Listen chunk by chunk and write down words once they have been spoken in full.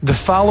The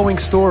following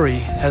story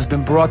has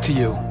been brought to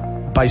you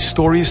by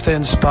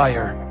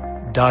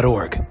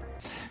StoriesToInspire.org.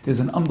 There's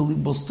an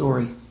unbelievable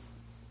story.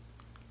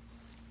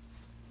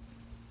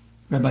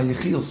 Rabbi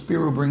Yechiel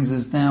Spiro brings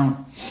this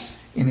down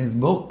in his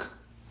book,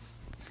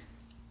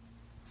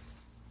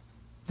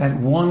 that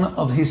one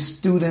of his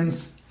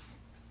students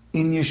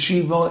in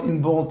yeshiva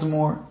in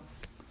Baltimore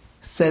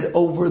said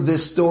over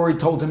this story,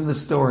 told him the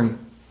story.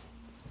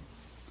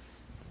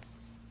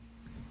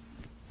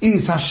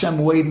 Is Hashem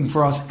waiting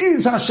for us?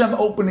 Is Hashem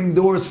opening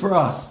doors for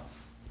us?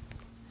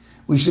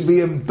 We should be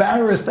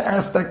embarrassed to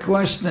ask that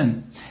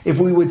question. If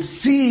we would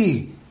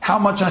see how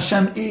much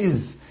Hashem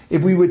is,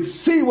 if we would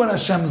see what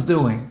Hashem's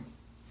doing.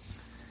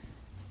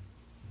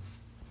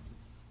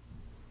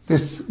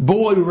 This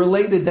boy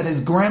related that his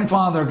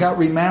grandfather got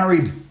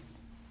remarried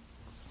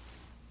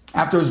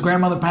after his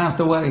grandmother passed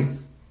away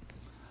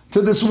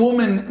to this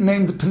woman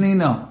named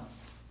Penina.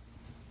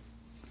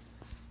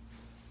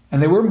 And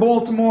they were in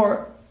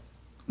Baltimore.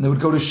 They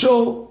would go to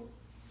shul,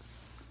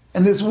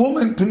 and this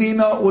woman,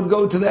 Penina, would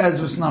go to the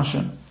Ezras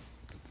Nashim.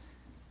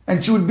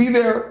 And she would be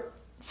there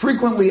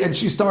frequently, and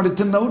she started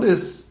to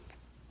notice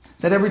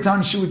that every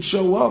time she would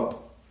show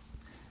up,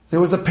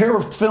 there was a pair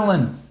of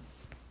tefillin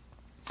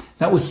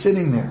that was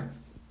sitting there.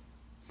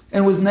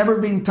 And it was never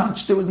being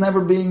touched, it was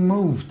never being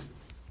moved.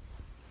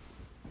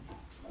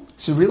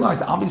 She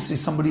realized, obviously,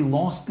 somebody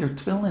lost their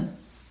tefillin.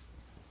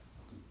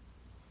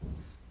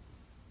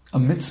 A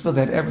mitzvah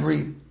that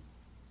every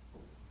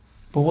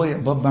boy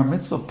above bar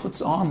mitzvah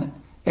puts on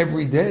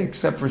every day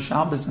except for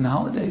Shabbos and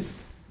holidays.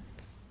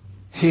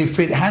 If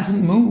it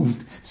hasn't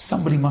moved,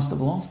 somebody must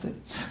have lost it.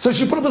 So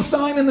she put up a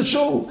sign in the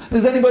shul.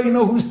 Does anybody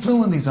know whose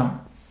tefillin these are?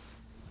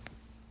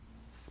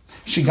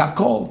 She got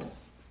called.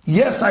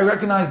 Yes, I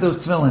recognize those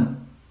tefillin.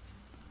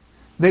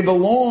 They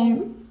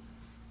belong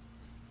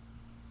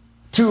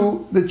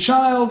to the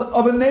child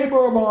of a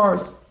neighbor of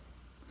ours.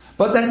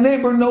 But that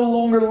neighbor no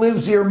longer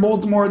lives here in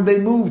Baltimore. They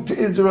moved to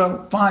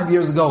Israel 5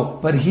 years ago.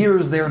 But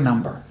here's their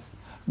number.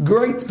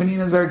 Great.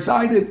 Penina is very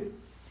excited.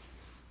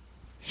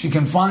 She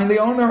can find the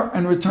owner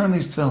and return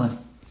these tefillin.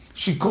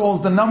 She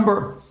calls the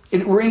number.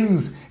 It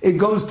rings. It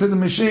goes to the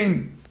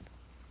machine.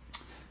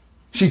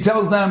 She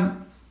tells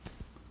them,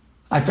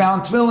 I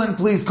found tefillin.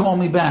 Please call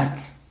me back.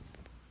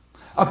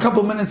 A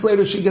couple minutes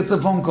later, she gets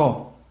a phone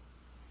call.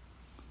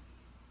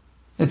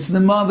 It's the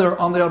mother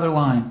on the other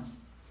line.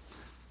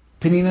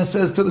 Penina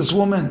says to this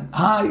woman,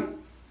 hi,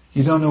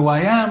 you don't know who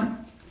I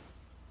am,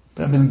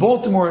 but I've been in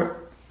Baltimore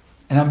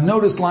and I've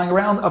noticed lying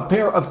around a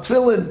pair of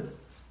tefillin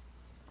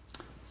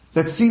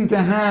that seem to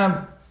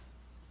have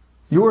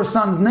your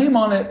son's name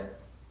on it.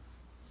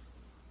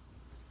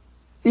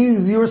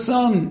 Is your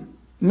son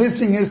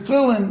missing his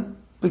tefillin?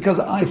 Because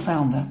I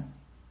found them.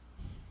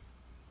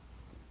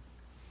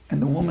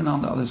 And the woman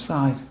on the other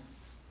side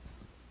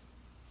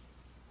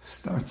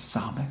starts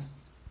sobbing.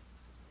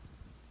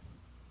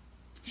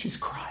 She's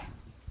crying.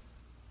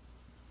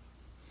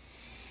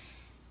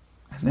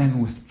 And then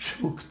with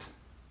choked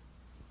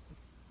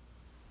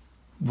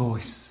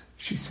voice,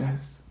 she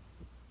says,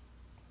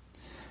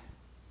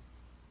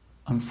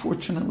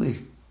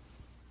 unfortunately,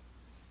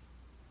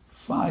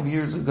 5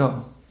 years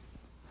ago,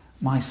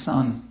 my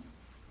son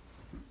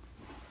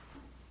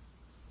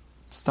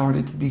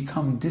started to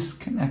become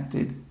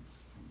disconnected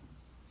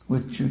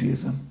with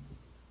Judaism.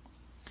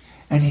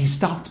 And he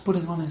stopped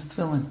putting on his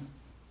tefillin.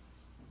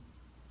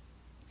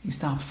 He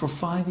stopped for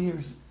 5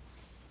 years.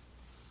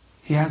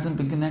 He hasn't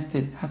been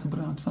connected, hasn't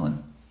put on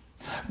tefillin.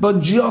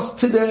 But just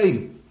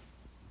today,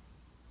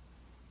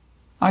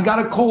 I got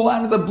a call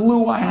out of the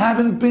blue. I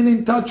haven't been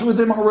in touch with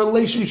him. Our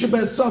relationship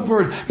has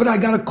suffered. But I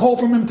got a call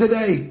from him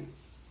today.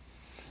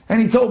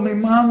 And he told me,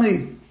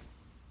 Mommy,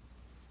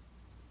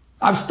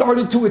 I've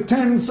started to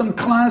attend some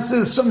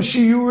classes, some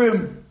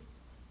shiurim.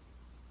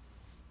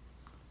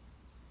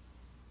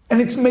 And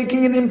it's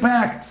making an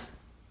impact.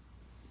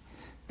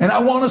 And I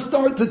want to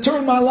start to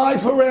turn my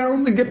life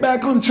around and get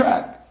back on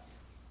track.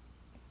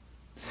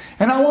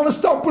 And I want to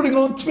start putting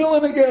on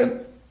tefillin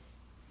again.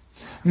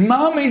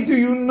 Mommy, do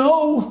you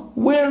know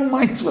where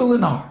my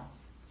tefillin are?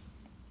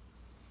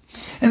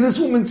 And this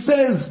woman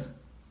says,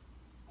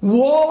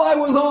 while I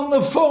was on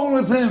the phone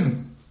with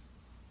him,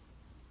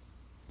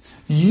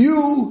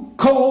 you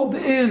called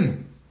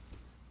in.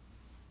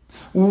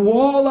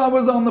 While I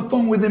was on the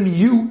phone with him,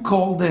 you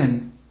called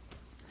in,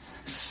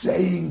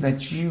 saying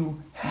that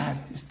you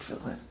have his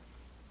tefillin.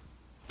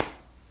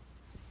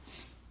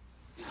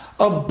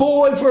 A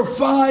boy for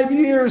 5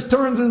 years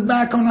turns his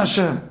back on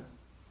Hashem.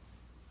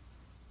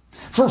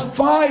 For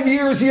 5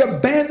 years he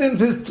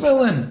abandons his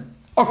tefillin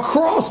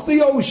across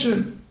the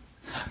ocean.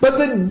 But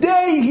the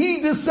day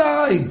he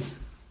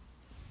decides,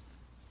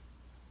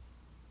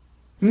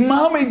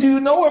 Mommy, do you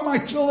know where my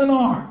tefillin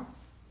are?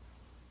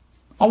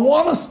 I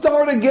want to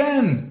start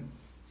again.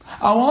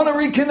 I want to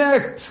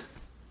reconnect.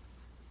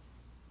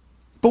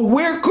 But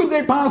where could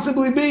they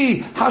possibly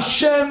be?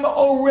 Hashem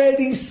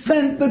already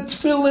sent the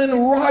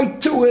tefillin right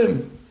to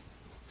him.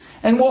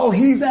 And while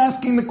he's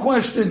asking the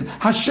question,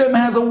 Hashem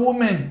has a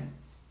woman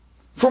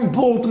from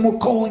Baltimore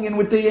calling in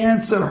with the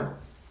answer.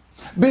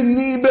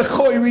 B'ni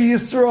b'choyri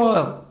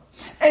Yisrael.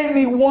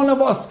 Any one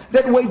of us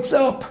that wakes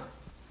up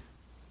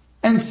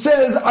and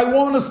says, I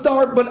want to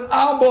start, but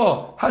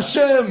Abba,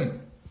 Hashem,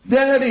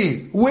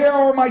 Daddy, where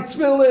are my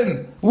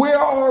tefillin?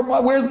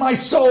 Where's my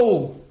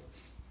soul?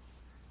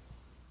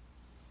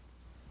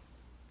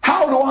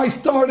 How do I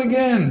start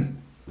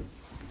again?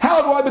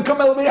 How do I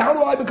become elevated? How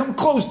do I become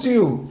close to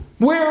you?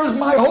 Where is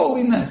my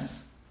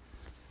holiness?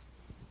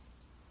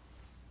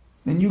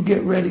 Then you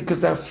get ready,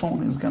 because that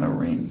phone is going to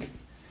ring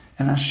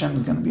and Hashem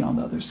is going to be on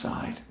the other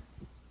side,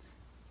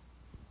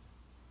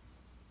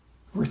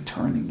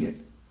 returning it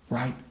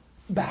right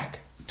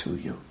back to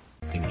you.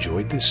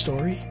 Enjoyed this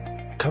story?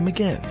 Come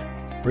again.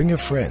 Bring a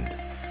friend.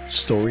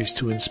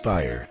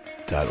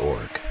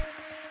 StoriesToInspire.org